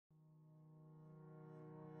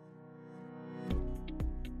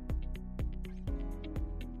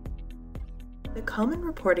The Common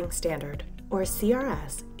Reporting Standard, or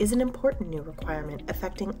CRS, is an important new requirement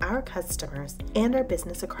affecting our customers and our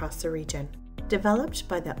business across the region. Developed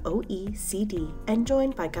by the OECD and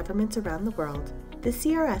joined by governments around the world, the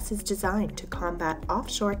CRS is designed to combat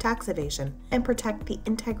offshore tax evasion and protect the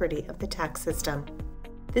integrity of the tax system.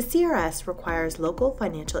 The CRS requires local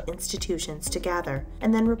financial institutions to gather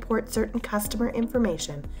and then report certain customer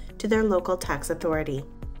information to their local tax authority.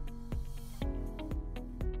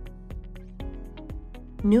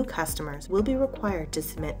 New customers will be required to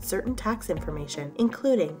submit certain tax information,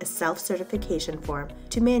 including a self-certification form,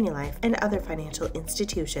 to Manulife and other financial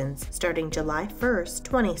institutions starting July 1,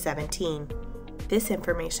 2017. This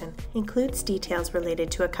information includes details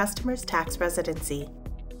related to a customer's tax residency.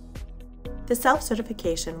 The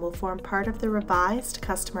self-certification will form part of the revised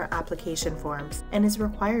customer application forms and is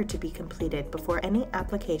required to be completed before any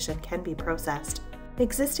application can be processed.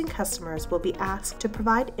 Existing customers will be asked to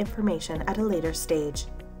provide information at a later stage.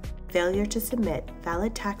 Failure to submit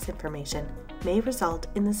valid tax information may result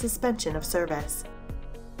in the suspension of service.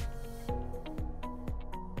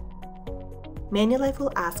 Manulife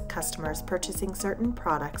will ask customers purchasing certain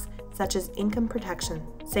products such as income protection,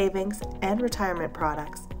 savings, and retirement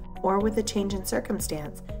products, or with a change in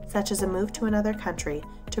circumstance such as a move to another country,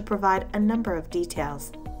 to provide a number of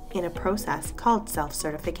details in a process called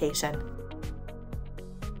self-certification.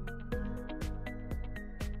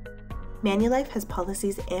 Manulife has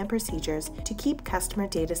policies and procedures to keep customer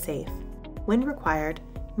data safe. When required,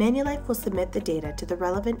 Manulife will submit the data to the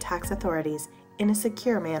relevant tax authorities in a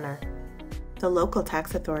secure manner. The local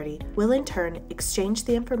tax authority will in turn exchange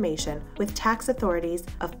the information with tax authorities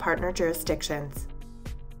of partner jurisdictions.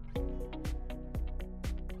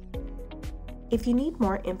 If you need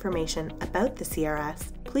more information about the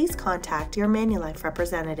CRS, please contact your Manulife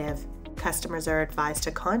representative. Customers are advised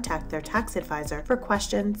to contact their tax advisor for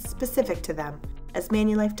questions specific to them, as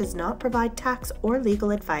Manulife does not provide tax or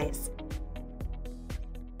legal advice.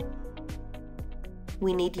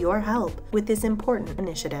 We need your help with this important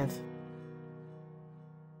initiative.